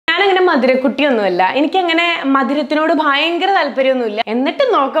മധുരക്കുട്ടിയൊന്നുമല്ല. എനിക്കങ്ങനെ മധുരത്തിനോട് ഭയങ്കര താല്പര്യമൊന്നുമില്ല. എന്നിട്ട്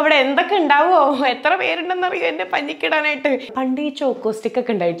നോക്കവിടെ എന്തൊക്കെ ഉണ്ടാവോ, എത്ര പേരുണ്ടെന്നറിയോ എന്നെ പഞ്ഞിക്കിടാനായിട്ട്. പണ്ട് ഈ ചോക്കോ സ്റ്റിക്ക്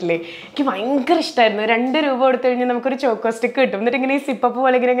ഒക്കെ ഉണ്ടായിട്ടില്ലേ, എനിക്ക് ഭയങ്കര ഇഷ്ടമായിരുന്നു. 2 രൂപ കൊടുത്തു കഴിഞ്ഞാൽ നമുക്കൊരു ചോക്കോ സ്റ്റിക്ക് കിട്ടും. എന്നിട്ട് ഇങ്ങനെ ഈ സിപ്പപ്പ്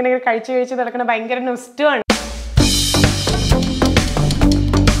പോലെ ഇങ്ങനെ കഴിച്ച് നടക്കണ ഭയങ്കര നൊസ്റ്റുമാണ്.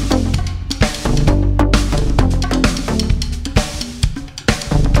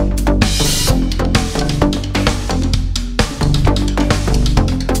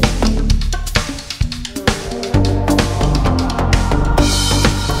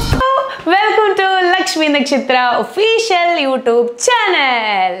 ലക്ഷ്മിനക്ഷത്ര ഒഫീഷ്യൽ യൂട്യൂബ്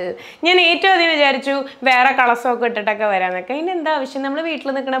ചാനൽ. ഞാൻ ഏറ്റവും അധികം വിചാരിച്ചു വേറെ കളസൊക്കെ ഇട്ടിട്ടൊക്കെ വരാന്നൊക്കെ. ഇതിന് എന്താ ആവശ്യം, നമ്മൾ വീട്ടിൽ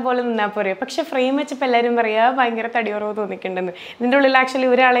നിൽക്കണ പോലെ നിന്നാൽ പോരെ. പക്ഷെ ഫ്രെയിം വെച്ചപ്പോൾ എല്ലാവരും പറയാ ഭയങ്കര തടിയോറവ് തോന്നിക്കുന്നുണ്ടെന്ന്. ഇതിൻ്റെ ഉള്ളിൽ ആക്ച്വലി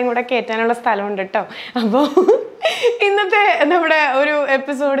ഒരാളെയും കൂടെ കയറ്റാനുള്ള സ്ഥലമുണ്ട് കേട്ടോ. അപ്പോൾ ഇന്നത്തെ നമ്മുടെ ഒരു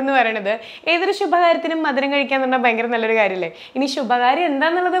എപ്പിസോഡ് എന്ന് പറയുന്നത് ഏതൊരു ശുഭകാര്യത്തിനും മധുരം കഴിക്കാൻ പറഞ്ഞാൽ ഭയങ്കര നല്ലൊരു കാര്യമല്ലേ. ഇനി ശുഭകാര്യം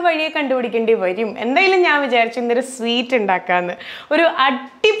എന്താണെന്നുള്ളത് വഴിയെ കണ്ടുപിടിക്കേണ്ടി വരും. എന്തായാലും ഞാൻ വിചാരിച്ചു ഇന്നൊരു സ്വീറ്റ് ഉണ്ടാക്കാമെന്ന്. ഒരു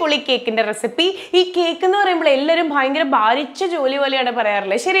അടിപൊളി കേക്കിൻ്റെ റെസിപ്പി. ഈ കേക്ക് എന്ന് പറയുമ്പോൾ എല്ലാവരും ഭയങ്കര ഭാരിച്ച ജോലി പോലെയാണ്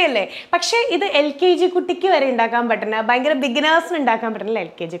പറയാറുള്ളത്, ശരിയല്ലേ? പക്ഷേ ഇത് LKG കുട്ടിക്ക് വരെ ഉണ്ടാക്കാൻ പറ്റുന്ന, ഭയങ്കര ബിഗിനേഴ്സിന് ഉണ്ടാക്കാൻ പറ്റുന്നില്ല.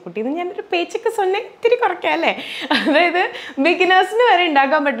 LKG കുട്ടി എന്ന് ഞാനൊരു പേച്ചൊക്കെ സ്വന്നെ ഇത്തിരി കുറയ്ക്കാം അല്ലേ. അതായത് ബിഗിനേഴ്സിന് വരെ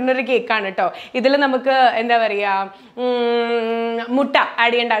ഉണ്ടാക്കാൻ പറ്റുന്ന ഒരു കേക്കാണ് കേട്ടോ. ഇതിൽ നമുക്ക് എന്താ പറയുക, മുട്ട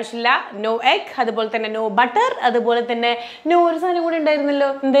ആഡ് ചെയ്യേണ്ട ആവശ്യമില്ല, നോ എഗ്, അതുപോലെ തന്നെ നോ ബട്ടർ, അതുപോലെ തന്നെ നോ ഒരു സാധനം കൂടി ഉണ്ടായിരുന്നല്ലോ.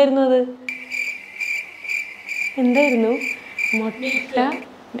 എന്തായിരുന്നു അത്? എന്തായിരുന്നു? മുട്ട,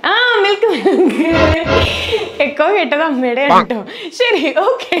 മിൽക്ക്. എക്കോ കേട്ടത് അമ്മയുടെ കേട്ടോ. ശരി,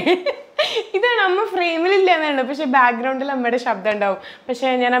 ഓക്കെ. ഇതാണ് അമ്മ ഫ്രെയിമിലില്ല എന്നാണ്, പക്ഷെ ബാക്ക്ഗ്രൗണ്ടിൽ അമ്മയുടെ ശബ്ദം ഉണ്ടാവും. പക്ഷെ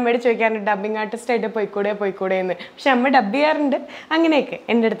ഞാൻ അമ്മയോട് ചോദിക്കാറുണ്ട് ഡബിങ് ആർട്ടിസ്റ്റ് ആയിട്ട് പോയിക്കൂടെ എന്ന്. പക്ഷെ അമ്മ ഡബ് ചെയ്യാറുണ്ട്. അങ്ങനെയൊക്കെ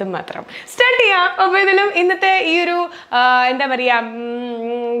എൻ്റെ അടുത്ത് മാത്രം. സ്റ്റാർട്ട് ചെയ്യാം. അപ്പോൾ ഇതിലും ഇന്നത്തെ ഈ ഒരു എന്താ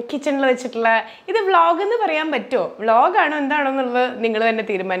പറയുക, കിച്ചണിൽ വെച്ചിട്ടുള്ള ഇത് വ്ളോഗ് എന്ന് പറയാൻ പറ്റുമോ, വ്ളോഗാണോ എന്താണോ എന്നുള്ളത് നിങ്ങൾ തന്നെ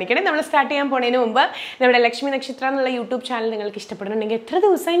തീരുമാനിക്കണേ. നമ്മൾ സ്റ്റാർട്ട് ചെയ്യാൻ പോണതിന് മുമ്പ് നമ്മുടെ ലക്ഷ്മി നക്ഷത്ര എന്നുള്ള യൂട്യൂബ് ചാനൽ നിങ്ങൾക്ക് ഇഷ്ടപ്പെടുന്നുണ്ടെങ്കിൽ എത്ര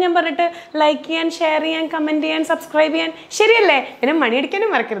ദിവസമായി ഞാൻ പറഞ്ഞിട്ട് ലൈക്ക് ചെയ്യാൻ, ഷെയർ ചെയ്യാൻ, കമൻറ്റ് ചെയ്യാൻ, സബ്സ്ക്രൈബ് ചെയ്യാൻ, ശരിയല്ലേ? പിന്നെ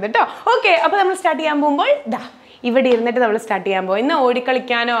മണിയടിക്കാനും മറക്കരുത് കേട്ടോ. ഓക്കെ, അപ്പോൾ നമ്മൾ സ്റ്റാർട്ട് ചെയ്യാൻ പോകുമ്പോൾ ഇവിടെ ഇരുന്നിട്ട് നമ്മൾ സ്റ്റാർട്ട് ചെയ്യാൻ പോകും. ഇന്ന്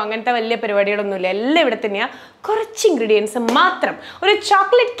ഓടിക്കളിക്കാനോ അങ്ങനത്തെ വലിയ പരിപാടികളൊന്നുമില്ല. എല്ലാം ഇവിടെ തന്നെയാണ്. കുറച്ച് ഇൻഗ്രീഡിയൻസ് മാത്രം. ഒരു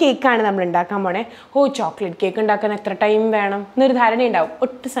ചോക്ലേറ്റ് കേക്കാണ് നമ്മൾ ഉണ്ടാക്കാൻ പോണേ. ചോക്ലേറ്റ് കേക്ക് ഉണ്ടാക്കാൻ എത്ര ടൈം വേണം എന്നൊരു ധാരണ ഉണ്ടാവും.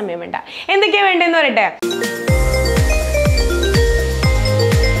 ഒട്ടും സമയം വേണ്ട. എന്തൊക്കെയാണ് വേണ്ടതെന്ന് പറയട്ടെ.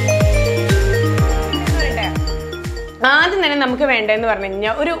 ആദ്യം തന്നെ നമുക്ക് വേണ്ടതെന്ന് പറഞ്ഞു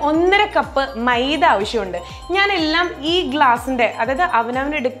കഴിഞ്ഞാൽ ഒരു 1.5 കപ്പ് മൈദ ആവശ്യമുണ്ട്. ഞാനെല്ലാം ഈ ഗ്ലാസിൻ്റെ, അതായത്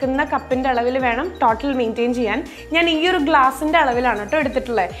അവനവനെടുക്കുന്ന കപ്പിൻ്റെ അളവിൽ വേണം ടോട്ടൽ മെയിൻറ്റെയിൻ ചെയ്യാൻ. ഞാൻ ഈ ഒരു ഗ്ലാസിൻ്റെ അളവിലാണ് കേട്ടോ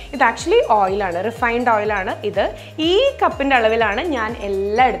എടുത്തിട്ടുള്ളത്. ഇത് ആക്ച്വലി ഓയിലാണ്, റിഫൈൻഡ് ഓയിലാണ്. ഇത് ഈ കപ്പിൻ്റെ അളവിലാണ് ഞാൻ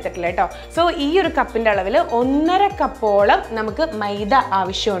എല്ലാം എടുത്തിട്ടുള്ളത് കേട്ടോ. സോ ഈ ഒരു കപ്പിൻ്റെ അളവിൽ 1.5 കപ്പോളം നമുക്ക് മൈദ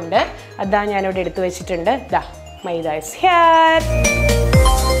ആവശ്യമുണ്ട്. അതാ ഞാനിവിടെ എടുത്തു വെച്ചിട്ടുണ്ട്. മൈദ ഇസ് ഹിയർ.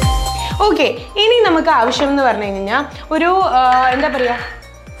 ഓക്കെ, ഇനി നമുക്ക് ആവശ്യം എന്ന് പറഞ്ഞു കഴിഞ്ഞാൽ ഒരു എന്താ പറയുക,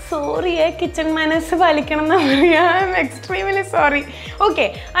 സോറിയെ കിച്ചൺ മാനേഴ്സ് പാലിക്കണം എന്ന് പറയാം. I am extremely sorry. Okay,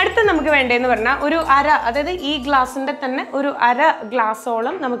 അടുത്ത നമുക്ക് വേണ്ടതെന്ന് പറഞ്ഞാൽ ഒരു അതായത് ഈ ഗ്ലാസിൻ്റെ തന്നെ ഒരു 1/2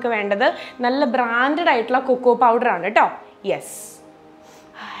 ഗ്ലാസോളം നമുക്ക് വേണ്ടത് നല്ല ബ്രാൻഡഡ് ആയിട്ടുള്ള കൊക്കോ പൗഡറാണ് കേട്ടോ. യെസ്,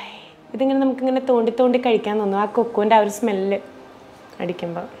 ഇതിങ്ങനെ നമുക്കിങ്ങനെ തോണ്ടി കഴിക്കാൻ തോന്നും ആ കൊക്കോൻ്റെ ആ ഒരു സ്മെല്ല്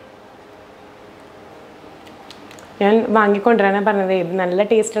അടിക്കുമ്പോൾ. ഞാൻ വാങ്ങിക്കൊണ്ടുവരാനാണ് പറഞ്ഞത്. ഇത് നല്ല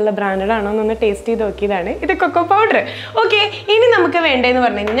ടേസ്റ്റുള്ള ബ്രാൻഡഡ് ആണോ എന്നൊന്ന് ടേസ്റ്റ് ചെയ്ത് നോക്കിയതാണ്. ഇത് കൊക്കോ പൗഡർ. ഓക്കെ, ഇനി നമുക്ക് വേണ്ടതെന്ന്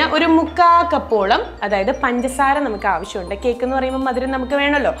പറഞ്ഞു കഴിഞ്ഞാൽ ഒരു 3/4 കപ്പോളം, അതായത് പഞ്ചസാര നമുക്ക് ആവശ്യമുണ്ട്. കേക്ക് എന്ന് പറയുമ്പോൾ മധുരം നമുക്ക്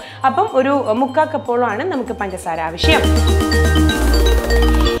വേണമല്ലോ. അപ്പം ഒരു 3/4 കപ്പോളമാണ് നമുക്ക് പഞ്ചസാര ആവശ്യം.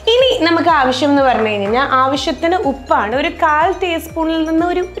 ഇനി നമുക്ക് ആവശ്യം എന്ന് പറഞ്ഞു കഴിഞ്ഞാൽ ആവശ്യത്തിന് ഉപ്പാണ്. ഒരു 1/4 ടീസ്പൂണിൽ നിന്ന്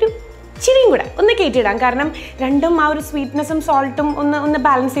ഒരു ഇച്ചിരിയും കൂടെ ഒന്ന് കയറ്റിയിടാം. കാരണം രണ്ടും ആ ഒരു സ്വീറ്റ്നെസ്സും സോൾട്ടും ഒന്ന്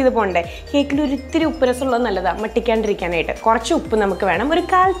ബാലൻസ് ചെയ്ത് പോകണ്ടേ. കേക്കിൽ ഒരു ഇത്തിരി ഉപ്പ് രസമുള്ളത് നല്ലതാണ്, മട്ടിക്കാണ്ടിരിക്കാനായിട്ട്. കുറച്ച് ഉപ്പ് നമുക്ക് വേണം, ഒരു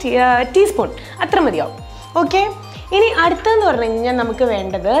 1/4 ടീസ്പൂൺ അത്ര മതിയാവും. ഓക്കെ, ഇനി അടുത്തതെന്ന് പറഞ്ഞു കഴിഞ്ഞാൽ നമുക്ക്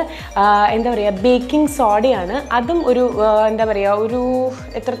വേണ്ടത് എന്താ പറയുക, ബേക്കിംഗ് സോഡയാണ്. അതും ഒരു എന്താ പറയുക, ഒരു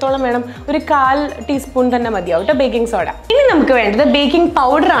എത്രത്തോളം വേണം, ഒരു 1/4 ടീസ്പൂൺ തന്നെ മതിയാവും കേട്ടോ ബേക്കിംഗ് സോഡ. ഇനി നമുക്ക് വേണ്ടത് ബേക്കിംഗ്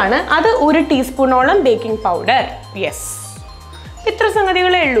പൗഡറാണ്. അത് 1 ടീസ്പൂണോളം ബേക്കിംഗ് പൗഡർ. യെസ്, ഇത്ര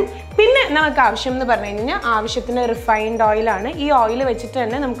സംഗതികളേ ഉള്ളൂ. പിന്നെ നമുക്ക് ആവശ്യം എന്ന് പറഞ്ഞു കഴിഞ്ഞാൽ ആവശ്യത്തിന് റിഫൈൻഡ് ഓയിലാണ്. ഈ ഓയിൽ വെച്ചിട്ട്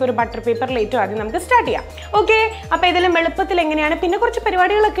തന്നെ നമുക്കൊരു ബട്ടർ പേപ്പറിലേറ്റോ ആദ്യം നമുക്ക് സ്റ്റാർട്ട് ചെയ്യാം. ഓക്കെ, അപ്പോൾ ഇതിലും എളുപ്പത്തിൽ എങ്ങനെയാണ്, പിന്നെ കുറച്ച്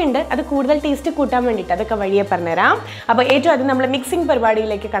പരിപാടികളൊക്കെ ഉണ്ട്, അത് കൂടുതൽ ടേസ്റ്റ് കൂട്ടാൻ വേണ്ടിയിട്ട് അതൊക്കെ വഴിയെ പറഞ്ഞുതരാം. അപ്പോൾ ഏറ്റവും ആദ്യം നമ്മൾ മിക്സിംഗ്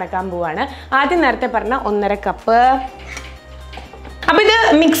പരിപാടിയിലേക്ക് കടക്കാൻ പോവുകയാണ്. ആദ്യം നേരത്തെ പറഞ്ഞ 1.5 കപ്പ്. അപ്പോൾ ഇത്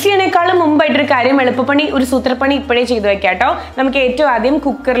മിക്സ് ചെയ്യണേക്കാളും മുമ്പായിട്ടൊരു കാര്യം, എളുപ്പപ്പണി, ഒരു സൂത്രപ്പണി ഇപ്പോഴേ ചെയ്തു വെക്കാം കേട്ടോ. നമുക്ക് ഏറ്റവും ആദ്യം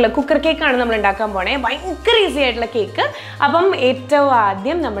കുക്കർ കേക്കാണ് നമ്മൾ ഉണ്ടാക്കാൻ പോണേ. ഭയങ്കര ഈസി ആയിട്ടുള്ള കേക്ക്. അപ്പം ഏറ്റവും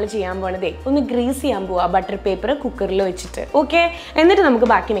ആദ്യം നമ്മൾ ചെയ്യാൻ പോണതേ ഒന്ന് ഗ്രീസ് ചെയ്യാൻ പോവാ ബട്ടർ പേപ്പർ കുക്കറിൽ വെച്ചിട്ട്. ഓക്കെ, എന്നിട്ട് നമുക്ക്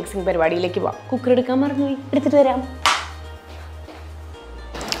ബാക്കി മിക്സിംഗ് പരിപാടിയിലേക്ക് പോവാം. കുക്കർ എടുക്കാൻ മറന്നുപോയി, എടുത്തിട്ട് വരാം.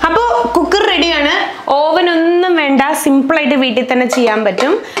 അപ്പോൾ കുക്കർ റെഡിയാണ്. ഓവൻ ഒന്നും വേണ്ട, സിമ്പിളായിട്ട് വീട്ടിൽ തന്നെ ചെയ്യാൻ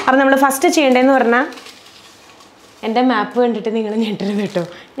പറ്റും. അപ്പോൾ നമ്മൾ ഫസ്റ്റ് ചെയ്യേണ്ടതെന്ന് പറഞ്ഞാൽ, എൻ്റെ മാപ്പ് കണ്ടിട്ട് നിങ്ങൾ ഞെട്ടരുത് കേട്ടോ,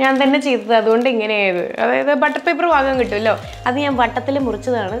 ഞാൻ തന്നെ ചെയ്തത്, അതുകൊണ്ട് ഇങ്ങനെയായത്. അതായത് ബട്ടർ പേപ്പർ വാങ്ങാൻ കിട്ടുമല്ലോ, അത് ഞാൻ വട്ടത്തിൽ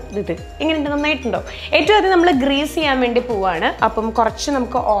മുറിച്ചതാണ് ഇത്. എങ്ങനെയുണ്ട്, നന്നായിട്ടുണ്ടോ? ഏറ്റവും ആദ്യം നമ്മൾ ഗ്രീസ് ചെയ്യാൻ വേണ്ടി പോവാണ്. അപ്പം കുറച്ച്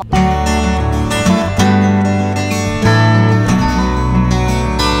നമുക്ക്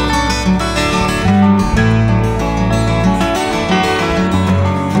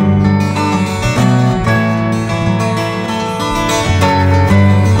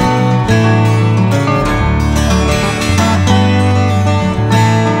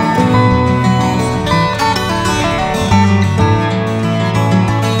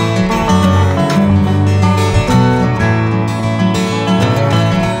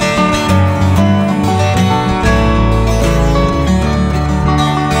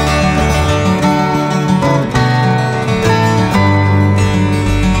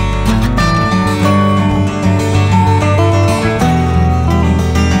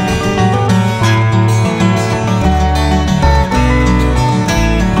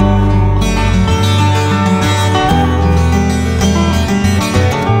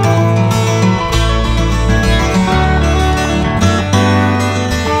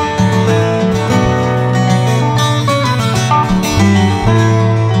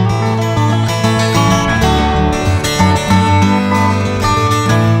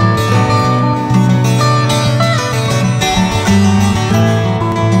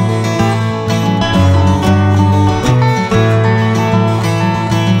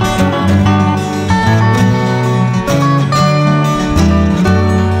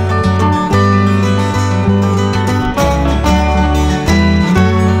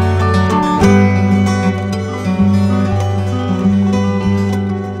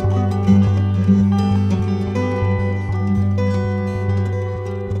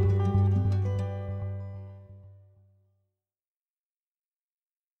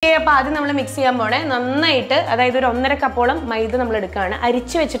അപ്പോൾ ആദ്യം നമ്മൾ മിക്സ് ചെയ്യാൻ പോണേ നന്നായിട്ട്. അതായത് ഒരു 1.5 കപ്പോളം മൈദ നമ്മൾ എടുക്കുകയാണ്.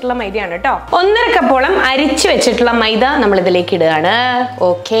 അരിച്ചു വെച്ചിട്ടുള്ള മൈദയാണ് കേട്ടോ. 1.5 കപ്പോളം അരിച്ചു വെച്ചിട്ടുള്ള മൈദ നമ്മൾ ഇതിലേക്ക് ഇടുകയാണ്.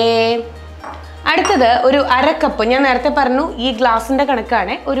 ഓക്കെ. അടുത്തത് ഒരു 1/2 കപ്പ്, ഞാൻ നേരത്തെ പറഞ്ഞു ഈ ഗ്ലാസിൻ്റെ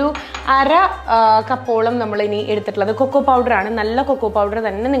കണക്കാണ്, ഒരു 1/2 കപ്പോളം നമ്മൾ ഇനി എടുത്തിട്ടുള്ളത് കൊക്കോ പൗഡറാണ്. നല്ല കൊക്കോ പൗഡർ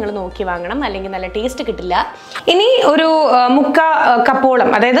തന്നെ നിങ്ങൾ നോക്കി വാങ്ങണം, അല്ലെങ്കിൽ നല്ല ടേസ്റ്റ് കിട്ടില്ല. ഇനി ഒരു 1/4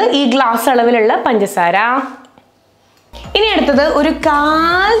 കപ്പോളം, അതായത് ഈ ഗ്ലാസ് അളവിലുള്ള പഞ്ചസാര. ഇനി അടുത്തത് ഒരു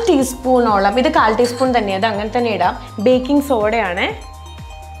 1/4 ടീസ്പൂണോളം, ഇത് 1/4 ടീസ്പൂൺ തന്നെ, അത് അങ്ങനെ തന്നെ ഇടാം, ബേക്കിംഗ് സോഡയാണ്.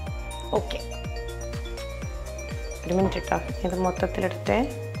 ഓക്കെ, ഒരു മിനിറ്റ് കേട്ടോ, ഇത് മൊത്തത്തിലെടുത്ത്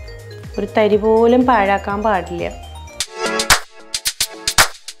ഒരു തരി പോലും പാഴാക്കാൻ പാടില്ല.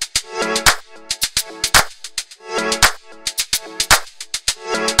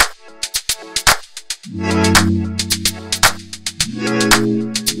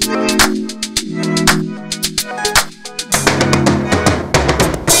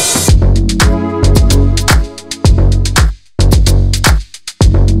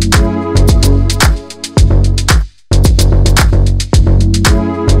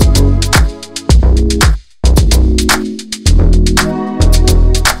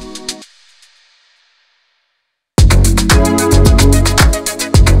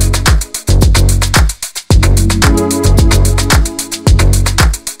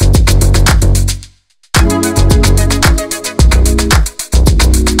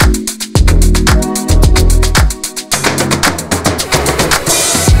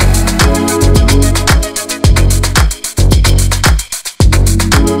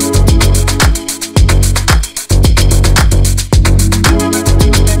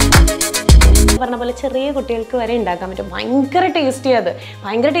 ചെറിയ കുട്ടികൾക്ക് വരെ ഉണ്ടാക്കാൻ പറ്റും. ഭയങ്കര ടേസ്റ്റി. അത്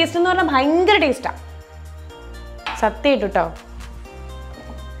ഭയങ്കര ടേസ്റ്റ് എന്ന് പറഞ്ഞാൽ ഭയങ്കര ടേസ്റ്റാണ്, സത്യമായിട്ട് കേട്ടോ.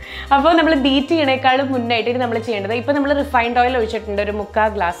 അപ്പോൾ നമ്മൾ ബീറ്റ് ചെയ്യണേക്കാളും മുന്നായിട്ട് നമ്മൾ ചെയ്യേണ്ടത്, ഇപ്പോൾ നമ്മൾ റിഫൈൻഡ് ഓയിൽ ഒഴിച്ചിട്ടുണ്ട് ഒരു 1/4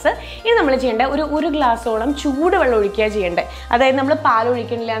 ഗ്ലാസ്. ഇനി നമ്മൾ ചെയ്യേണ്ടത് ഒരു ഗ്ലാസോളം ചൂടുവെള്ളം ഒഴിക്കുക ചെയ്യേണ്ടത്. അതായത് നമ്മൾ പാൽ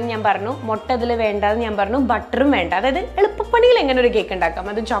ഒഴിക്കണില്ല എന്ന് ഞാൻ പറഞ്ഞു, മുട്ട അതിൽ വേണ്ടെന്ന് ഞാൻ പറഞ്ഞു, ബട്ടറും വേണ്ട. അതായത് എളുപ്പപ്പണിയിൽ എങ്ങനെ ഒരു കേക്ക് ഉണ്ടാക്കാം,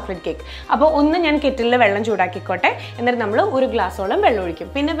 അതും ചോക്ലേറ്റ് കേക്ക്. അപ്പോൾ ഒന്ന് ഞാൻ കെറ്റിലിൽ വെള്ളം ചൂടാക്കിക്കോട്ടെ, എന്നിട്ട് നമ്മൾ 1 ഗ്ലാസോളം വെള്ളം ഒഴിക്കും.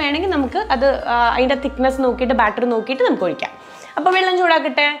 പിന്നെ വേണമെങ്കിൽ നമുക്ക് അത് അതിൻ്റെ തിക്നെസ് നോക്കിയിട്ട് ബാറ്റർ നോക്കിയിട്ട് നമുക്ക് ഒഴിക്കാം. അപ്പോൾ വെള്ളം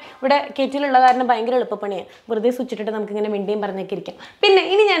ചൂടാക്കട്ടെ. ഇവിടെ കെറ്റിലുള്ള കാരണം ഭയങ്കര എളുപ്പപ്പണിയാണ്, വെറുതെ സ്വിച്ചിട്ടിട്ട് നമുക്ക് ഇങ്ങനെ മിണ്ടിയും പറഞ്ഞൊക്കെ ഇരിക്കാം. പിന്നെ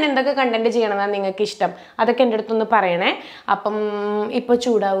ഇനി ഞാൻ എന്തൊക്കെ കണ്ടന്റ് ചെയ്യണമെന്നാണ് നിങ്ങൾക്ക് ഇഷ്ടം, അതൊക്കെ എൻ്റെ അടുത്തൊന്ന് പറയണേ. അപ്പം ഇപ്പോൾ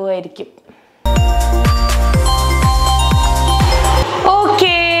ചൂടാവുമായിരിക്കും.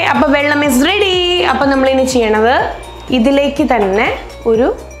 ഓക്കെ, അപ്പോൾ വെള്ളം ഇസ് റെഡി. അപ്പോൾ നമ്മളിനി ചെയ്യണത് ഇതിലേക്ക് തന്നെ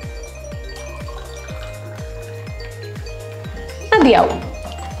മതിയാവും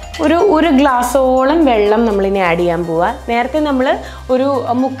ഒരു ഗ്ലാസോളം വെള്ളം നമ്മളിനി ആഡ് ചെയ്യാൻ പോവുക. നേരത്തെ നമ്മൾ ഒരു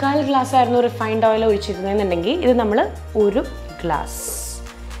 1/4 ഗ്ലാസ് ആയിരുന്നു റിഫൈൻഡ് ഓയിൽ ഒഴിച്ചിരുന്നതെന്നുണ്ടെങ്കിൽ ഇത് നമ്മൾ 1 ഗ്ലാസ്.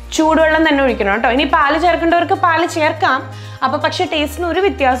 ചൂടുവെള്ളം തന്നെ ഒഴിക്കണം കേട്ടോ. ഇനി പാല് ചേർക്കേണ്ടവർക്ക് പാല് ചേർക്കാം. അപ്പോൾ പക്ഷേ ടേസ്റ്റിന് ഒരു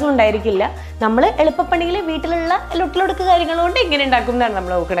വ്യത്യാസവും ഉണ്ടായിരിക്കില്ല. നമ്മൾ എളുപ്പപ്പണിയിൽ വീട്ടിലുള്ള ലൊട്ടിലൊടുക്ക് കാര്യങ്ങൾ കൊണ്ട് എങ്ങനെ ഉണ്ടാക്കും എന്നാണ്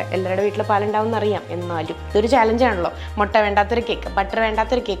നമ്മൾ നോക്കണേ. എല്ലാവരുടെ വീട്ടിൽ പാലുണ്ടാവും എന്നറിയാം, എന്നാലും ഇതൊരു ചാലഞ്ചാണല്ലോ. മുട്ട വേണ്ടാത്തൊരു cake, butter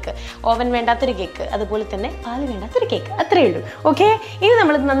വേണ്ടാത്തൊരു cake, oven വേണ്ടാത്തൊരു cake, അതുപോലെ തന്നെ പാല് വേണ്ടാത്തൊരു കേക്ക്, അത്രയേ ഉള്ളൂ. ഓക്കെ, ഇനി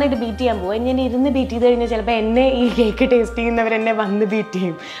നമ്മൾ നന്നായിട്ട് ബീറ്റ് ചെയ്യാൻ പോകും. ഞാൻ ഇരുന്ന് ബീറ്റ് ചെയ്ത് കഴിഞ്ഞാൽ ചിലപ്പോൾ എന്നെ ഈ കേക്ക് ടേസ്റ്റ് ചെയ്യുന്നവരെന്നെ വന്ന് ബീറ്റ്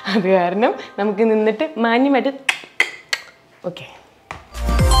ചെയ്യും. അത് കാരണം നമുക്ക് നിന്നിട്ട് മാന്യമായിട്ട് ഓക്കെ.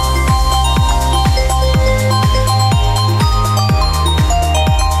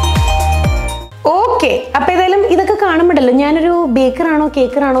 ഓക്കെ, അപ്പോൾ ഏതായാലും ഇതൊക്കെ കാണുമ്പോഴല്ലോ ഞാനൊരു ബേക്കറാണോ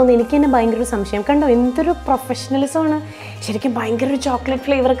കേക്കറാണോ എന്ന് എനിക്ക് തന്നെ ഭയങ്കര ഒരു സംശയം. കണ്ടോ എന്തൊരു പ്രൊഫഷണലിസമാണ്. ശരിക്കും ഭയങ്കര ഒരു ചോക്ലേറ്റ്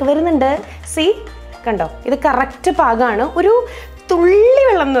ഫ്ലേവറൊക്കെ വരുന്നുണ്ട്. സി കണ്ടോ, ഇത് കറക്റ്റ് പാകമാണ്. ഒരു തുള്ളി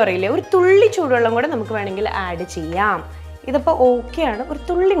വെള്ളം എന്ന് പറയില്ലേ, ഒരു തുള്ളി ചൂടുവെള്ളം കൂടെ നമുക്ക് വേണമെങ്കിൽ ആഡ് ചെയ്യാം. ഇതിപ്പോൾ ഓക്കെയാണ്, ഒരു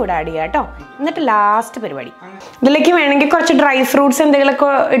തുള്ളി കൂടെ ആഡ് ചെയ്യാം കേട്ടോ. എന്നിട്ട് ലാസ്റ്റ് പരിപാടി, ഇതിലേക്ക് വേണമെങ്കിൽ കുറച്ച് ഡ്രൈ ഫ്രൂട്ട്സ് എന്തെങ്കിലുമൊക്കെ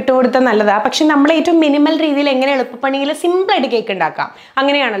ഇട്ട് കൊടുത്താൽ നല്ലതാണ്. പക്ഷെ നമ്മൾ ഏറ്റവും മിനിമൽ രീതിയിൽ എങ്ങനെ എളുപ്പപ്പണിയിൽ സിമ്പിളായിട്ട് കേക്ക് ഉണ്ടാക്കാം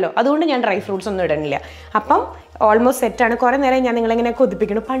അങ്ങനെയാണല്ലോ, അതുകൊണ്ട് ഞാൻ ഡ്രൈ ഫ്രൂട്ട്സ് ഒന്നും ഇടുന്നില്ല. അപ്പം ഓൾമോസ്റ്റ് സെറ്റാണ്. കുറേ നേരം ഞാൻ നിങ്ങളിങ്ങനെ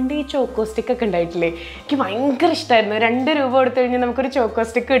കൊതിപ്പിക്കണം. പണ്ട് ഈ ചോക്കോ സ്റ്റിക്ക് ഒക്കെ ഉണ്ടായിട്ടില്ലേ, എനിക്ക് ഭയങ്കര ഇഷ്ടമായിരുന്നു. 2 രൂപ കൊടുത്തു കഴിഞ്ഞാൽ നമുക്കൊരു ചോക്കോ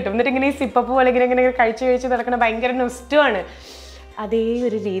സ്റ്റിക്ക് കിട്ടും. എന്നിട്ട് ഇങ്ങനെ ഈ സിപ്പപ്പ് പോലെ ഇങ്ങനെ കഴിച്ച് നടക്കണ ഭയങ്കര നൊസ്റ്റുമാണ്. അതേ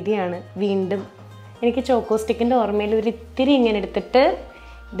ഒരു രീതിയാണ് വീണ്ടും എനിക്ക് ചോക്കോ സ്റ്റിക്കിൻ്റെ ഓർമ്മയിൽ ഒരു ഇത്തിരി ഇങ്ങനെ എടുത്തിട്ട്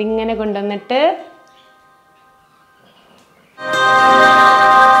ഇതിങ്ങനെ കൊണ്ടുവന്നിട്ട്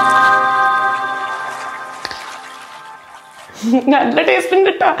നല്ല ടേസ്റ്റ് ഉണ്ട്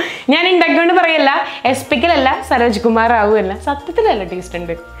കേട്ടോ. ഞാൻ ഉണ്ടാക്കിക്കൊണ്ട് പറയല്ല, എസ്പിക്കലല്ല, സരോജ് കുമാർ റാവുവല്ല, സത്യത്തിൽ നല്ല ടേസ്റ്റ്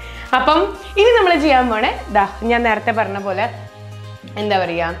ഉണ്ട്. അപ്പം ഇനി നമ്മൾ ചെയ്യാൻ പോണേ ഞാൻ നേരത്തെ പറഞ്ഞ പോലെ എന്താ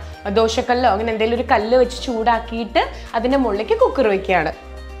പറയുക, ദോശക്കല്ലോ അങ്ങനെ എന്തെങ്കിലും ഒരു കല്ല് വെച്ച് ചൂടാക്കിയിട്ട് അതിൻ്റെ മുകളിലേക്ക് കുക്കർ വയ്ക്കുകയാണ്.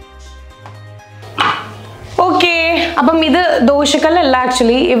 ഓക്കെ, അപ്പം ഇത് ദോശക്കല്ലല്ല,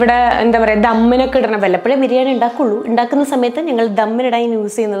 ആക്ച്വലി ഇവിടെ എന്താ പറയുക ദമ്മിനൊക്കെ ഇടണം. വല്ലപ്പോഴേ ബിരിയാണി ഉണ്ടാക്കുള്ളൂ. ഉണ്ടാക്കുന്ന സമയത്ത് ഞങ്ങൾ ദമ്മിനിടാൻ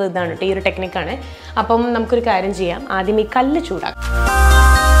യൂസ് ചെയ്യുന്നത് ഇതാണ് കേട്ടോ, ഈ ഒരു ടെക്നിക്കാണ്. അപ്പം നമുക്കൊരു കാര്യം ചെയ്യാം, ആദ്യം ഈ കല്ല് ചൂടാക്കാം.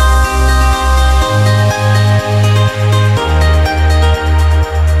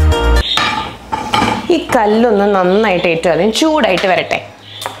 ഈ കല്ലൊന്ന് നന്നായിട്ട് ഏറ്റവും ആദ്യം ചൂടായിട്ട് വരട്ടെ.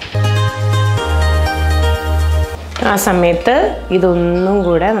 ആ സമയത്ത് ഇതൊന്നും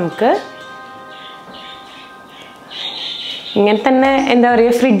കൂടെ നമുക്ക് ഇങ്ങനെ തന്നെ എന്താ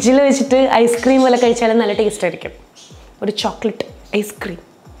പറയുക ഫ്രിഡ്ജിൽ വെച്ചിട്ട് ഐസ്ക്രീം പോലെ കഴിച്ചാലും നല്ല ടേസ്റ്റ് ആയിരിക്കും. ഒരു ചോക്ലേറ്റ് ഐസ്ക്രീം,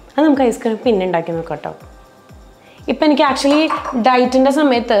 അത് നമുക്ക് ഐസ്ക്രീം പിന്നെ ഉണ്ടാക്കി നോക്കാം കേട്ടോ. ഇപ്പം എനിക്ക് ആക്ച്വലി ഡയറ്റിൻ്റെ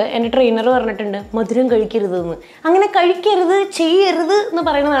സമയത്ത് എൻ്റെ ട്രെയിനർ പറഞ്ഞിട്ടുണ്ട് മധുരം കഴിക്കരുതെന്ന്. അങ്ങനെ കഴിക്കരുത് ചെയ്യരുത് എന്ന്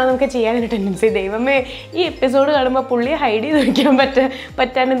പറയുന്നതാണ് നമുക്ക് ചെയ്യാനൊരു ടെൻഡൻസി. ദൈവമേ, ഈ എപ്പിസോഡ് കാണുമ്പോൾ പുള്ളിയെ ഹൈഡ് ചെയ്ത് വയ്ക്കാൻ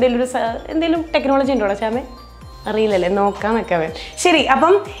പറ്റാൻ എന്തെങ്കിലും ടെക്നോളജി ഉണ്ടോ ശ്യാമേ? അറിയില്ലല്ലേ, നോക്കാൻ വെക്കാൻ. ശരി,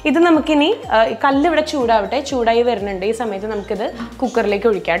 അപ്പം ഇത് നമുക്കിനി കല്ല് ഇവിടെ ചൂടാവട്ടെ. ചൂടായി വരുന്നുണ്ട്. ഈ സമയത്ത് നമുക്കിത് കുക്കറിലേക്ക്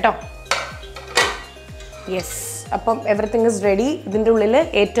ഒഴിക്കാം കേട്ടോ. യെസ്, അപ്പം എവറിത്തിങ് ഇസ് റെഡി. ഇതിൻ്റെ ഉള്ളിൽ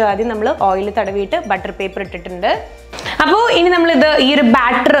ഏറ്റവും ആദ്യം നമ്മൾ ഓയിൽ തടവിയിട്ട് ബട്ടർ പേപ്പർ ഇട്ടിട്ടുണ്ട്. അപ്പോൾ ഇനി നമ്മളിത് ഈ ഒരു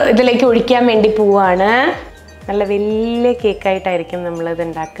ബാറ്റർ ഇതിലേക്ക് ഒഴിക്കാൻ വേണ്ടി പോവാണ്. നല്ല വലിയ കേക്കായിട്ടായിരിക്കും നമ്മളിത്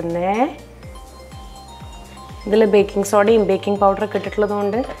ഉണ്ടാക്കുന്നത്. ഇതിൽ ബേക്കിംഗ് സോഡയും ബേക്കിംഗ് പൗഡറൊക്കെ ഇട്ടിട്ടുള്ളത്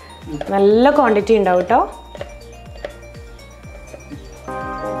കൊണ്ട് നല്ല ക്വാണ്ടിറ്റി ഉണ്ടാവും കേട്ടോ.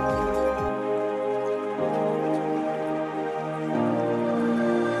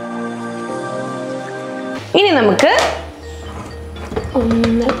 ഇനി നമുക്ക്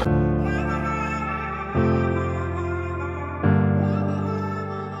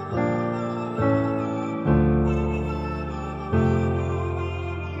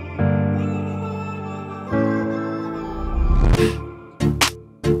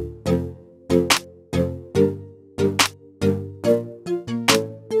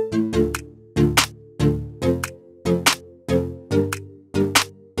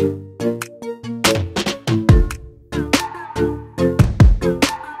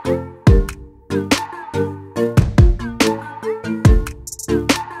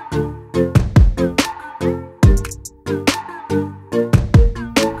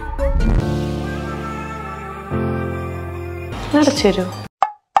അടച്ചു.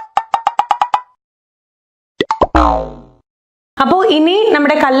 അപ്പോൾ ഇനി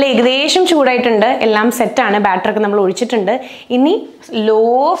നമ്മുടെ കല്ല് ഏകദേശം ചൂടായിട്ടുണ്ട്, എല്ലാം സെറ്റാണ്, ബാറ്ററൊക്കെ നമ്മൾ ഒഴിച്ചിട്ടുണ്ട്. ഇനി ലോ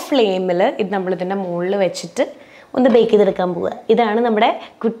ഫ്ലെയിമിൽ ഇത് നമ്മളിതിൻ്റെ മുകളിൽ വെച്ചിട്ട് ഒന്ന് ബേക്ക് ചെയ്തെടുക്കാൻ പോവുക. ഇതാണ് നമ്മുടെ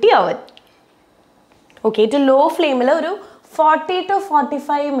കുട്ടി ഓവൻ. ഓക്കെ, ഏറ്റവും ലോ ഫ്ലെയിമിൽ ഒരു 40 to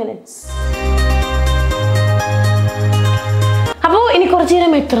 45 minutes. അപ്പോൾ ഇനി കുറച്ച്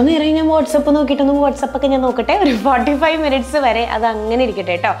നേരം, എത്ര നേരം ഞാൻ വാട്സപ്പ് നോക്കിയിട്ടൊന്നും വാട്സപ്പൊക്കെ ഞാൻ നോക്കട്ടെ, ഒരു 45 minutes വരെ അത് അങ്ങനെ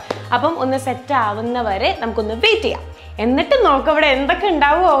ഇരിക്കട്ടെ കേട്ടോ. അപ്പം ഒന്ന് സെറ്റ് ആവുന്ന വരെ നമുക്കൊന്ന് വെയിറ്റ് ചെയ്യാം. എന്നിട്ട് നോക്കാം ഇവിടെ എന്തൊക്കെ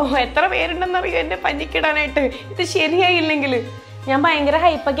ഉണ്ടാവുമോ, എത്ര പേരുണ്ടെന്നറിയോ എന്നെ പഞ്ഞിക്കിടാനായിട്ട്. ഇത് ശരിയായില്ലെങ്കിൽ ഞാൻ ഭയങ്കര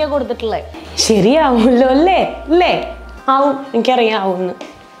ഹൈപ്പൊക്കെയാണ് കൊടുത്തിട്ടുള്ളത്. ശരിയാവുമല്ലോ അല്ലേ? ആവും, എനിക്കറിയാം ആവുമെന്ന്.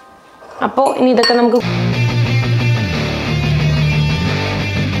 അപ്പോൾ ഇനി ഇതൊക്കെ നമുക്ക്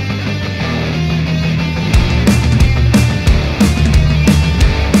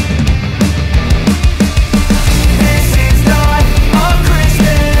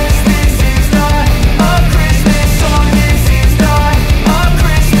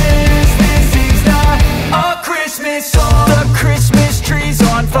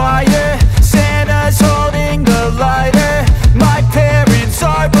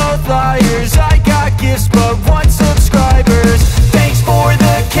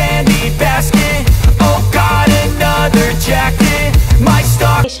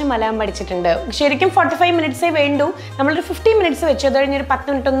മലയാളം പഠിച്ചിട്ടുണ്ട്. ശരിക്കും 45 മിനിറ്റ്സേ വേണ്ടൂ. നമ്മളൊരു 15 മിനിറ്റ്സ് വെച്ചു. അത് കഴിഞ്ഞൊരു 10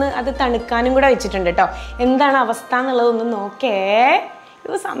 മിനിറ്റ് ഒന്ന് അത് തണുക്കാനും കൂടെ വെച്ചിട്ടുണ്ട് കേട്ടോ. എന്താണ് അവസ്ഥ എന്നുള്ളതൊന്ന് നോക്കേ.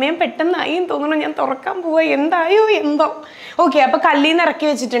 സമയം പെട്ടെന്നായി തോന്നുന്നു. ഞാൻ തുറക്കാൻ പോവാ. എന്തായോ എന്തോ. ഓക്കെ, അപ്പോൾ കല്ലിൽ നിന്ന് ഇറക്കി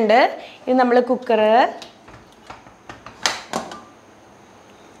വെച്ചിട്ടുണ്ട്. ഇത് നമ്മൾ കുക്കർ.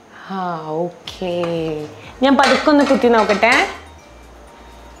 ഓക്കെ, ഞാൻ പതുക്കൊന്ന് കുത്തി നോക്കട്ടെ.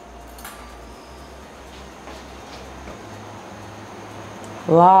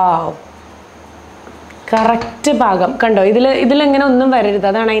 വാവ്, കറക്റ്റ് പാകം കണ്ടോ. ഇതിലെങ്ങനെ ഒന്നും വരരുത്.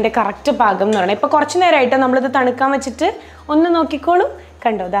 അതാണ് അതിൻ്റെ കറക്റ്റ് പാകം എന്ന് പറയുന്നത്. ഇപ്പോൾ കുറച്ച് നേരമായിട്ട് നമ്മളിത് തണുക്കാൻ വെച്ചിട്ട് ഒന്ന് നോക്കിക്കോളും.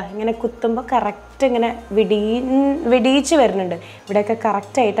 കണ്ടോ, ഇതാ ഇങ്ങനെ കുത്തുമ്പോൾ കറക്റ്റ് ഇങ്ങനെ വെടിയിച്ച് വരുന്നുണ്ട്. ഇവിടെയൊക്കെ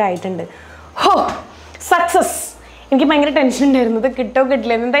കറക്റ്റായിട്ട് ആയിട്ടുണ്ട്. ഹോ, സക്സസ്. എനിക്ക് ഭയങ്കര ടെൻഷൻ ഉണ്ടായിരുന്നു, ഇത് കിട്ടോ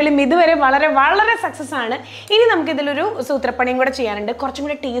കിട്ടില്ല. എന്തായാലും ഇതുവരെ വളരെ വളരെ സക്സസ് ആണ്. ഇനി നമുക്കിതിലൊരു സൂത്രപ്പണിയും കൂടെ ചെയ്യാനുണ്ട്. കുറച്ചും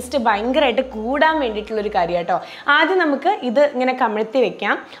കൂടെ ടേസ്റ്റ് ഭയങ്കരമായിട്ട് കൂടാൻ വേണ്ടിയിട്ടുള്ളൊരു കാര്യം കേട്ടോ. ആദ്യം നമുക്ക് ഇത് ഇങ്ങനെ കമഴ്ത്തി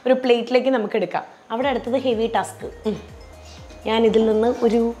വെക്കാം. ഒരു പ്ലേറ്റിലേക്ക് നമുക്ക് എടുക്കാം. അവിടെ അടുത്തത് ഹെവി ടാസ്ക്. ഞാനിതിൽ നിന്ന്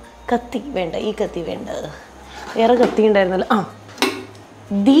ഒരു കത്തി വേണ്ട, ഈ കത്തി വേണ്ട, വേറെ കത്തി ഉണ്ടായിരുന്നല്ലോ.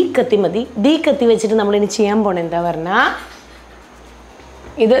 ദീ കത്തി മതി. ദീ കത്തി വെച്ചിട്ട് നമ്മളിനി ചെയ്യാൻ പോകണം എന്താ പറഞ്ഞാൽ,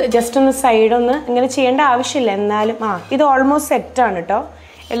 ഇത് ജസ്റ്റ് ഒന്ന് സൈഡൊന്ന് ഇങ്ങനെ ചെയ്യേണ്ട ആവശ്യമില്ല. എന്നാലും ഇത് ഓൾമോസ്റ്റ് സെറ്റാണ് കേട്ടോ.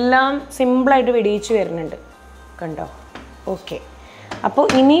 എല്ലാം സിമ്പിളായിട്ട് വെടിയിച്ച് വരുന്നുണ്ട് കണ്ടോ. ഓക്കെ, അപ്പോൾ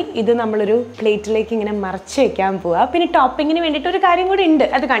ഇനി ഇത് നമ്മളൊരു പ്ലേറ്റിലേക്ക് ഇങ്ങനെ മറച്ച് വയ്ക്കാൻ പോവുക. പിന്നെ ടോപ്പിങ്ങിന് വേണ്ടിയിട്ട് ഒരു കാര്യം കൂടി ഉണ്ട്,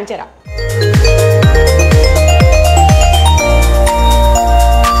 അത് കാണിച്ചു തരാം.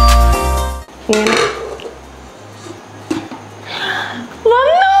 ഇങ്ങനെ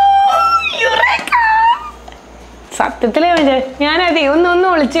സത്യത്തിലേ ഞാനാദ്യം ഒന്ന്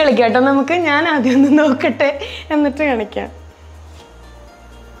വിളിച്ച് കളിക്കാം കേട്ടോ. നമുക്ക് ഞാൻ ആദ്യം ഒന്ന് നോക്കട്ടെ, എന്നിട്ട് കാണിക്കാം.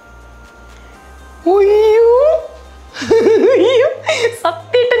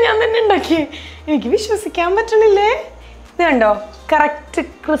 സത്യമായിട്ട് ഞാൻ തന്നെ ഉണ്ടാക്കിയേ. എനിക്ക് വിശ്വസിക്കാൻ പറ്റണില്ലേ. ഇത് കണ്ടോ, കറക്റ്റ്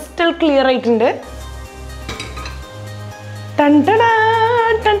ക്രിസ്റ്റൽ ക്ലിയർ ആയിട്ടുണ്ട്.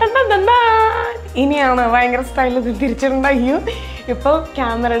 ഇനിയാണ് ഭയങ്കര സ്റ്റൈലിൽ തിരിച്ചിട്ടുണ്ടായോ. ഇപ്പോൾ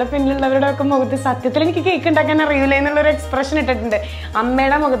ക്യാമറയുടെ പിന്നിലുള്ളവരുടെ ഒക്കെ മുഖത്ത് സത്യത്തിൽ എനിക്ക് കേക്ക് ഉണ്ടാക്കാൻ അറിയില്ല എന്നുള്ളൊരു എക്സ്പ്രഷൻ ഇട്ടിട്ടുണ്ട്.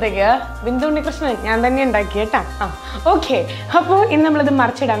 അമ്മയുടെ മുഖത്തേക്ക് ബിന്ദു ഉണ്ണികൃഷ്ണൻ ഞാൻ തന്നെ ഉണ്ടാക്കി കേട്ടാ. ഓക്കെ, അപ്പോൾ ഇന്ന് നമ്മളിത്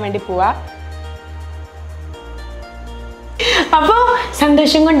മറിച്ചിടാൻ വേണ്ടി പോവാ. അപ്പോൾ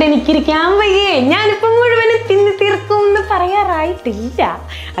സന്തോഷം കൊണ്ട് എനിക്കിരിക്കാൻ വയ്യേ. ഞാനിപ്പം മുഴുവനും തിന്നി തീർക്കും എന്ന് പറയാറായിട്ടില്ല.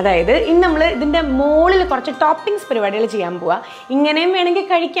 അതായത് ഇന്ന് നമ്മൾ ഇതിൻ്റെ മുകളിൽ കുറച്ച് ടോപ്പിങ്സ് പരിപാടികൾ ചെയ്യാൻ പോവാ. ഇങ്ങനെയും വേണമെങ്കിൽ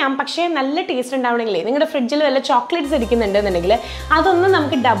കഴിക്കാം, പക്ഷേ നല്ല ടേസ്റ്റ് ഉണ്ടാവണമെങ്കിലേ നിങ്ങളുടെ ഫ്രിഡ്ജിൽ വല്ല ചോക്ലേറ്റ്സ് ഇരിക്കുന്നുണ്ടെന്നുണ്ടെങ്കിൽ അതൊന്ന്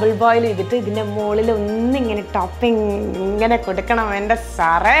നമുക്ക് ഡബിൾ ബോയിൽ ചെയ്തിട്ട് ഇതിൻ്റെ മുകളിൽ ഒന്നിങ്ങനെ ടോപ്പിംഗ് ഇങ്ങനെ കൊടുക്കണം. എൻ്റെ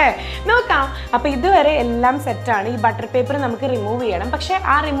സാറേ നോക്കാം. അപ്പോൾ ഇതുവരെ എല്ലാം സെറ്റാണ്. ഈ ബട്ടർ പേപ്പർ നമുക്ക് റിമൂവ് ചെയ്യണം. പക്ഷേ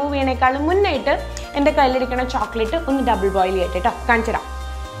ആ റിമൂവ് ചെയ്യണേക്കാളും മുന്നായിട്ട് എൻ്റെ കയ്യിലിരിക്കുന്ന ചോക്ലേറ്റ് ഒന്ന് ഡബിൾ ബോയിൽ ചെയ്യട്ടെ കേട്ടോ. കാണിച്ചിടാം.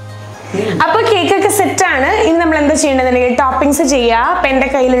 അപ്പോൾ കേക്കൊക്കെ സെറ്റാണ്. ഇനി നമ്മൾ എന്താ ചെയ്യേണ്ടതെന്നുണ്ടെങ്കിൽ ടോപ്പിങ്സ് ചെയ്യുക. അപ്പം എൻ്റെ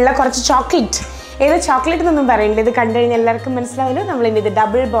കയ്യിലുള്ള കുറച്ച് ചോക്ലേറ്റ്, ഏത് ചോക്ലേറ്റ് എന്നൊന്നും പറയില്ല, ഇത് കണ്ടു കഴിഞ്ഞാൽ എല്ലാവർക്കും മനസ്സിലാവില്ല. നമ്മളിനി ഇത്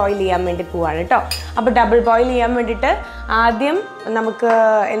ഡബിൾ ബോയിൽ ചെയ്യാൻ വേണ്ടി പോവാണ് കേട്ടോ. അപ്പോൾ ഡബിൾ ബോയിൽ ചെയ്യാൻ വേണ്ടിയിട്ട് ആദ്യം നമുക്ക്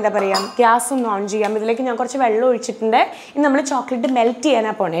എന്താ പറയുക, ഗ്യാസ് ഒന്ന് ഓൺ ചെയ്യാം. ഇതിലേക്ക് ഞാൻ കുറച്ച് വെള്ളം ഒഴിച്ചിട്ടുണ്ട്. ഇനി നമ്മൾ ചോക്ലേറ്റ് മെൽറ്റ്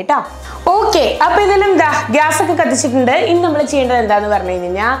ചെയ്യാനാണ് പോണേ കേട്ടോ. ഓക്കെ, അപ്പോൾ ഇതിലും എന്താ ഗ്യാസൊക്കെ കത്തിച്ചിട്ടുണ്ട്. ഇനി നമ്മൾ ചെയ്യേണ്ടത് എന്താണെന്ന് പറഞ്ഞു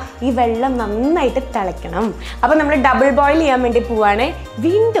കഴിഞ്ഞാൽ ഈ വെള്ളം നന്നായിട്ട് തിളയ്ക്കണം. അപ്പോൾ നമ്മൾ ഡബിൾ ബോയിൽ ചെയ്യാൻ വേണ്ടി പോവാണ്.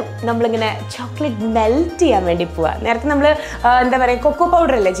 വീണ്ടും നമ്മളിങ്ങനെ ചോക്ലേറ്റ് മെൽറ്റ് ചെയ്യാൻ വേണ്ടി പോവാ. നേരത്തെ നമ്മൾ എന്താ പറയുക കൊക്കോ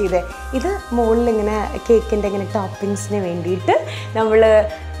പൗഡർ അല്ലേ ചെയ്തത്. ഇത് മുകളിൽ ഇങ്ങനെ കേക്കിൻ്റെ ഇങ്ങനെ ടോപ്പിങ്സിന് വേണ്ടിയിട്ട് നമ്മൾ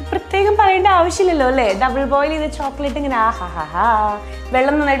പ്രത്യേകം പറയേണ്ട ആവശ്യമില്ലല്ലോ അല്ലേ. ഡബിൾ ബോയിൽ ചെയ്ത് ചോക്ലേറ്റ് ഇങ്ങനെ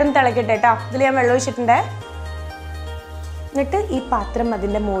വെള്ളം നന്നായിട്ടൊന്ന് തിളക്കട്ടെ കേട്ടോ. ഇതിൽ ഞാൻ വെള്ളം ഒഴിച്ചിട്ടുണ്ട്. എന്നിട്ട് ഈ പാത്രം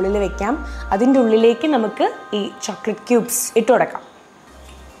അതിൻ്റെ മുകളിൽ വെക്കാം. അതിൻ്റെ ഉള്ളിലേക്ക് നമുക്ക് ഈ ചോക്ലേറ്റ് ക്യൂബ്സ് ഇട്ട് കൊടുക്കാം.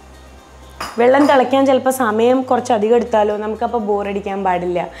 വെള്ളം തിളയ്ക്കാൻ ചിലപ്പോൾ സമയം കുറച്ചധികം എടുത്താലോ, നമുക്കപ്പോൾ ബോറടിക്കാൻ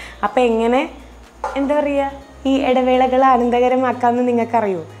പാടില്ല. അപ്പോൾ എങ്ങനെ എന്താ പറയുക, ഈ ഇടവേളകൾ ആനന്ദകരമാക്കാമെന്ന്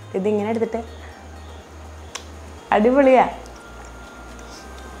നിങ്ങൾക്കറിയോ. ഇതിങ്ങനെ എടുത്തിട്ട് അടിപൊളിയാ.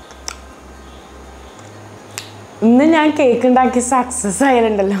 ഇന്ന് ഞാൻ കേക്ക് ഉണ്ടാക്കി സക്സസ്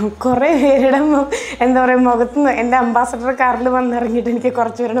ആയിട്ടുണ്ടല്ലോ. കുറേ പേരുടെ എന്താ പറയുക മുഖത്ത് നിന്ന് എൻ്റെ അംബാസഡർ കാറിൽ വന്നിറങ്ങിയിട്ട് എനിക്ക്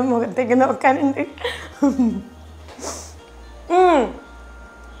കുറച്ച് പേരുടെ മുഖത്തേക്ക് നോക്കാനുണ്ട്.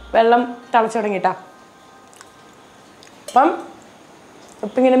 വെള്ളം തിളച്ചു തുടങ്ങിയിട്ടാ. അപ്പം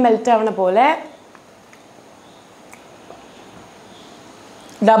ഉപ്പിങ്ങനെ മെൽറ്റ് ആവണ പോലെ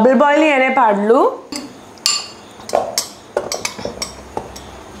ഡബിൾ ബോയിൽ ചെയ്യാനേ പാടുള്ളൂ.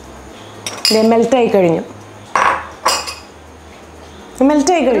 മെൽറ്റായി കഴിഞ്ഞു.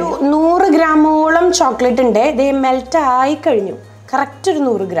 100 ഗ്രാമോളം ചോക്ലേറ്റ് ഉണ്ട്. ഇത് മെൽറ്റായി കഴിഞ്ഞു. കറക്റ്റ് ഒരു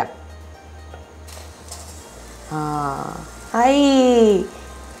 100 ഗ്രാം.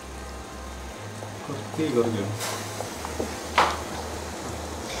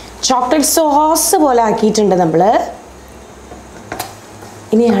 ചോക്ലേറ്റ് സോസ് പോലെ ആക്കിയിട്ടുണ്ട് നമ്മൾ.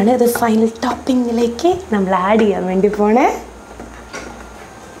 ഇനിയാണ് ഇത് ഫൈനൽ ടോപ്പിങ്ങിലേക്ക് നമ്മൾ ആഡ് ചെയ്യാൻ വേണ്ടി പോണേ.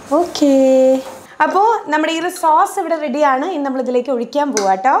 ഓക്കേ, അപ്പോൾ നമ്മുടെ ഈ ഒരു സോസ് ഇവിടെ റെഡിയാണ്. ഇനി നമ്മൾ ഇതിലേക്ക് ഒഴിക്കാൻ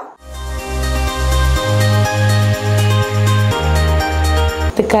പോവാ കേട്ടോ.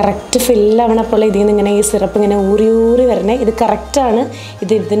 ഇത് കറക്റ്റ് ഫില്ലാവണ പോലെ ഇതിൽ നിന്ന് ഇങ്ങനെ ഈ സിറപ്പ് ഇങ്ങനെ ഊറി ഊറി വരണേ. ഇത് കറക്റ്റാണ്.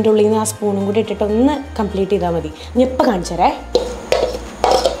 ഇത് ഇതിൻ്റെ ഉള്ളിൽ നിന്ന് ആ സ്പൂണും കൂടി ഇട്ടിട്ട് ഒന്ന് കംപ്ലീറ്റ് ചെയ്താൽ മതി. ഞാൻ ഇപ്പം കാണിച്ചു തരേ.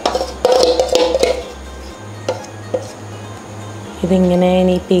 ഇതിങ്ങനെ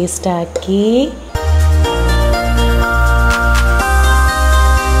ഇനി പേസ്റ്റാക്കി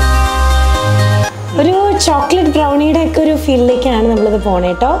ഒരു ചോക്ലേറ്റ് ബ്രൗണിയുടെ ഒക്കെ ഒരു ഫീലിലേക്കാണ് നമ്മളിത്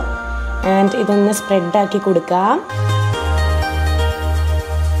പോണേ കേട്ടോ. ആൻഡ് ഇതൊന്ന് സ്പ്രെഡാക്കി കൊടുക്കാം.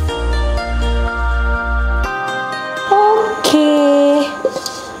 ഓക്കേ,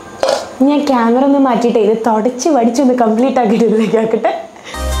 ഞാൻ ക്യാമറ ഒന്ന് മാറ്റിയിട്ടേ ഇത് തുടച്ച് വടിച്ചൊന്ന് കംപ്ലീറ്റ് ആക്കിയിട്ട് ഇതിലേക്ക് ആക്കട്ടെ.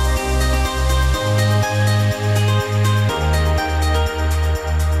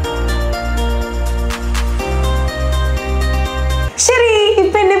 ശരി,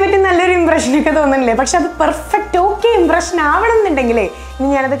 ഇപ്പം എന്നെ പറ്റി നല്ലൊരു ഇംപ്രഷനൊക്കെ തോന്നുന്നില്ലേ? പക്ഷെ അത് പെർഫെക്റ്റ് ഓക്കെ ഇംപ്രഷൻ ആവണം എന്നുണ്ടെങ്കിലേ ഇനി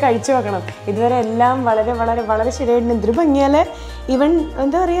ഞാനത് കഴിച്ചു വെക്കണം. ഇതുവരെ എല്ലാം വളരെ വളരെ വളരെ ശരിയായിട്ടുണ്ട്. എന്തൊരു ഭംഗിയാലേ. ഈവൻ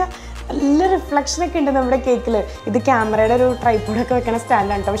എന്താ പറയുക, നല്ല റിഫ്ലക്ഷനൊക്കെ ഉണ്ട് നമ്മുടെ കേക്കിൽ. ഇത് ക്യാമറയുടെ ഒരു ട്രൈപോഡൊക്കെ വെക്കണ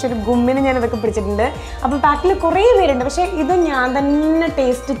സ്റ്റാൻഡാണ് കേട്ടോ. പക്ഷെ ഒരു ഗുമ്മിന് ഞാനതൊക്കെ പിടിച്ചിട്ടുണ്ട്. അപ്പോൾ പാക്കിൽ കുറേ പേരുണ്ട്. പക്ഷേ ഇത് ഞാൻ തന്നെ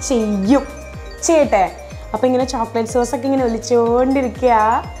ടേസ്റ്റ് ചെയ്യട്ടെ. അപ്പോൾ ഇങ്ങനെ ചോക്ലേറ്റ് സോസൊക്കെ ഇങ്ങനെ ഒലിച്ചുകൊണ്ടിരിക്കുക.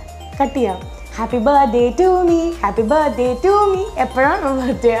 കട്ട് ചെയ്യാം. Happy birthday to me, happy birthday to me. എപ്പോഴാണ്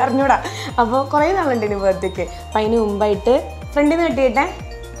ബർത്ത്ഡേ അറിഞ്ഞൂടാ. അപ്പോൾ കുറേ നാളുണ്ട് ഇനി ബർത്ത്ഡേക്ക്. അപ്പം അതിന് മുമ്പായിട്ട് ഫ്രണ്ടിൽ നിന്ന് കട്ടിയിട്ടെ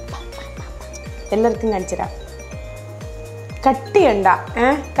എല്ലാവർക്കും കാണിച്ചു തരാം. കട്ട് ചെയ്യണ്ട,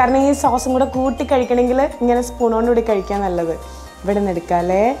 കാരണം ഈ സോസും കൂടെ കൂട്ടി കഴിക്കണമെങ്കിൽ ഇങ്ങനെ സ്പൂണോട് കൂടി കഴിക്കാൻ നല്ലത്. ഇവിടെ നിന്ന്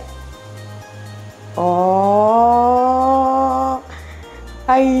എടുക്കാല്ലേ. ഓ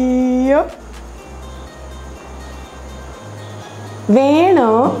അയ്യോ, വേണോ?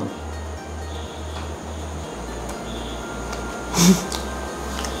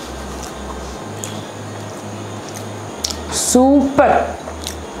 സൂപ്പർ.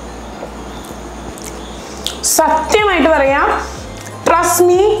 സത്യമായിട്ട് പറയാം, ട്രസ്റ്റ്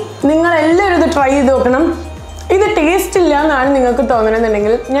മീ, നിങ്ങൾ എല്ലാവരും ഇത് ട്രൈ ചെയ്ത് നോക്കണം. ഇത് ടേസ്റ്റ് ഇല്ല എന്നാണ് നിങ്ങൾക്ക്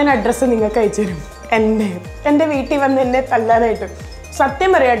തോന്നണമെന്നുണ്ടെങ്കിൽ ഞാൻ അഡ്രസ്സ് നിങ്ങൾക്ക് അയച്ചു തരും. എൻ്റെ വീട്ടിൽ വന്ന് എന്നെ തല്ലാനായിട്ട്. സത്യം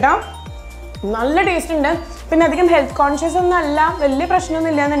പറയാം കേട്ടോ, നല്ല ടേസ്റ്റ് ഉണ്ട്. പിന്നെ അധികം ഹെൽത്ത് കോൺഷ്യസ് ഒന്നും അല്ല, വലിയ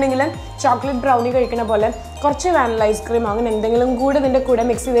പ്രശ്നമൊന്നും ഇല്ല എന്നുണ്ടെങ്കിൽ ചോക്ലേറ്റ് ബ്രൗണി കഴിക്കുന്ന പോലെ കുറച്ച് വാനില ഐസ്ക്രീം അങ്ങനെ എന്തെങ്കിലും കൂടെ ഇതിൻ്റെ കൂടെ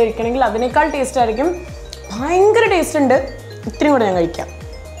മിക്സ് ചെയ്ത് കഴിക്കണമെങ്കിൽ അതിനേക്കാൾ ടേസ്റ്റ് ആയിരിക്കും. ഭയങ്കര ടേസ്റ്റ് ഉണ്ട്. ഇത്രയും കൂടെ ഞാൻ കഴിക്കാം.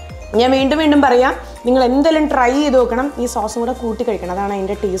 ഞാൻ വീണ്ടും വീണ്ടും പറയാം, നിങ്ങൾ എന്തെങ്കിലും ട്രൈ ചെയ്ത് നോക്കണം. ഈ സോസും കൂടെ കൂട്ടി കഴിക്കണം. അതാണ്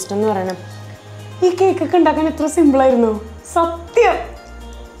അതിൻ്റെ ടേസ്റ്റ് എന്ന് പറയുന്നത്. ഈ കേക്കൊക്കെ ഉണ്ടാക്കാൻ എത്ര സിമ്പിളായിരുന്നു. സത്യം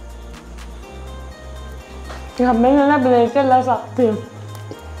അമ്മ ഞാൻ അഭിനയിച്ചല്ല, സത്യം.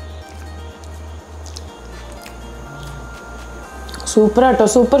 സൂപ്പർ കേട്ടോ,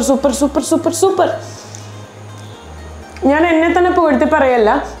 super super super super super. ഞാൻ എന്നെ തന്നെ പുകഴ്ത്തി പറയല്ല,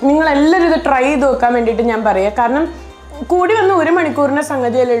 നിങ്ങൾ എല്ലാവരും ഇത് ട്രൈ ചെയ്ത് നോക്കാൻ വേണ്ടിയിട്ട് ഞാൻ പറയാം. കാരണം കൂടി വന്ന് 1 മണിക്കൂറിൻ്റെ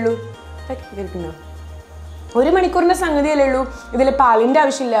സംഗതിയല്ലേ ഉള്ളൂ. 1 മണിക്കൂറിൻ്റെ സംഗതിയല്ലേ ഉള്ളൂ. ഇതിൽ പാലിൻ്റെ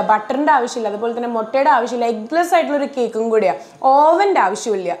ആവശ്യമില്ല, ബട്ടറിൻ്റെ ആവശ്യമില്ല, അതുപോലെ തന്നെ മുട്ടയുടെ ആവശ്യമില്ല. എഗ്ലെസ് ആയിട്ടുള്ളൊരു കേക്കും കൂടിയാണ്. ഓവൻ്റെ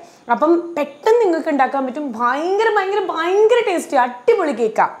ആവശ്യമില്ല. അപ്പം പെട്ടെന്ന് നിങ്ങൾക്ക് ഉണ്ടാക്കാൻ പറ്റും. ഭയങ്കര ഭയങ്കര ഭയങ്കര ടേസ്റ്റി, അടിപൊളി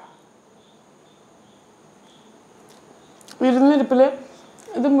കേക്കാണ്. ഇരുന്നിരിപ്പിൽ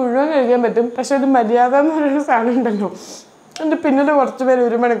ഇത് മുഴുവൻ കഴിക്കാൻ പറ്റും. പക്ഷെ ഇത് മര്യാദ എന്ന് പറയുന്ന സാധനം ഉണ്ടല്ലോ, എൻ്റെ പിന്നീട് കുറച്ച് പേര്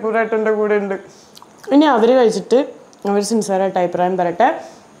 1 മണിക്കൂറായിട്ട് എൻ്റെ കൂടെ ഉണ്ട്. ഇനി അവർ കഴിച്ചിട്ട് അവർ സിൻസിയറായിട്ട് അഭിപ്രായം പറയട്ടെ.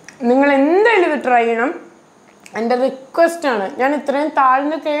 നിങ്ങൾ എന്തായാലും ഇത് ട്രൈ ചെയ്യണം. എൻ്റെ റിക്വസ്റ്റാണ്. ഞാൻ ഇത്രയും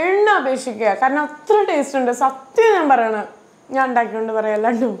താഴ്ന്ന് കേഴുന്ന അപേക്ഷിക്കുക. കാരണം അത്ര ടേസ്റ്റ് ഉണ്ട്. സത്യം ഞാൻ പറയണം, ഞാൻ ഉണ്ടാക്കിക്കൊണ്ട്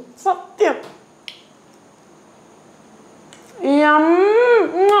പറയല്ലാണ്ടു. സത്യം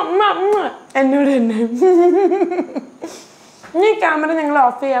എന്നോട് തന്നെ. ഇനി ക്യാമറ ഞങ്ങൾ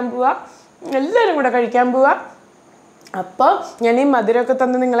ഓഫ് ചെയ്യാൻ പോവാ, എല്ലാവരും കൂടെ കഴിക്കാൻ പോവാ. അപ്പോൾ ഞാൻ ഈ മധുരമൊക്കെ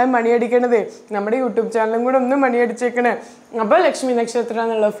തന്ന് നിങ്ങളെ മണിയടിക്കണത് നമ്മുടെ യൂട്യൂബ് ചാനലും കൂടെ ഒന്ന് മണിയടിച്ചേക്കണേ. അപ്പോൾ ലക്ഷ്മി നക്ഷത്ര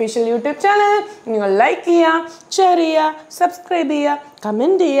എന്നുള്ള ഒഫീഷ്യൽ യൂട്യൂബ് ചാനൽ നിങ്ങൾ ലൈക്ക് ചെയ്യുക, ഷെയർ ചെയ്യുക, സബ്സ്ക്രൈബ് ചെയ്യുക,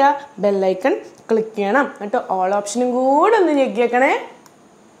 കമൻറ്റ് ചെയ്യുക, ബെല്ലൈക്കൺ ക്ലിക്ക് ചെയ്യണം. എന്നിട്ട് ഓൾ ഓപ്ഷനും കൂടെ ഒന്ന് ഞെക്കിയേക്കണേ.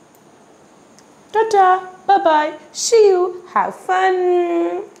 Ta-ta, bye-bye, see you, have fun.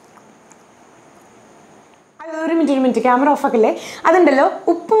 ഒരു മിനിറ്റ് ക്യാമറ ഓഫാക്കല്ലേ. അതുണ്ടല്ലോ,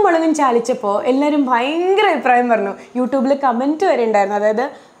 ഉപ്പും മുളകും ചാലിച്ചപ്പോൾ എല്ലാവരും ഭയങ്കര അഭിപ്രായം പറഞ്ഞു. യൂട്യൂബിൽ കമൻറ്റ് വരെ ഉണ്ടായിരുന്നു. അതായത്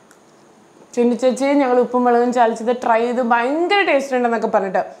ചിന്തി ചേച്ചി ഞങ്ങൾ ഉപ്പും മുളകും ചാലിച്ചത് ട്രൈ ചെയ്ത് ഭയങ്കര ടേസ്റ്റ് ഉണ്ടെന്നൊക്കെ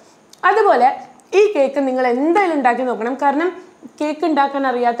പറഞ്ഞിട്ട്. അതുപോലെ ഈ കേക്ക് നിങ്ങൾ എന്തായാലും ഉണ്ടാക്കി നോക്കണം. കാരണം കേക്ക് ഉണ്ടാക്കാൻ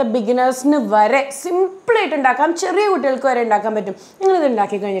അറിയാത്ത ബിഗിനേഴ്സിന് വരെ സിമ്പിളായിട്ട് ഉണ്ടാക്കാം. ചെറിയ കുട്ടികൾക്ക് വരെ ഉണ്ടാക്കാൻ പറ്റും. നിങ്ങളിത്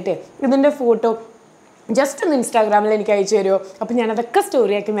ഉണ്ടാക്കി കഴിഞ്ഞിട്ട് ഇതിൻ്റെ ഫോട്ടോ ജസ്റ്റ് ഒന്ന് ഇൻസ്റ്റാഗ്രാമിൽ എനിക്ക് അയച്ചു തരുമോ? അപ്പോൾ ഞാനതൊക്കെ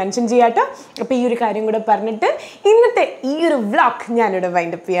സ്റ്റോറിയാക്കി മെൻഷൻ ചെയ്യാട്ടോ. അപ്പോൾ ഈ ഒരു കാര്യം കൂടെ പറഞ്ഞിട്ട് ഇന്നത്തെ ഈ ഒരു വ്ളോഗ് ഞാനിവിടെ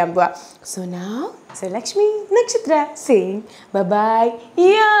വൈൻഡപ്പ് ചെയ്യാൻ പോവാം. സോ നൗ ലക്ഷ്മി നക്ഷത്ര saying bye bye.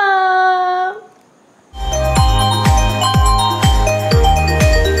 Yeah.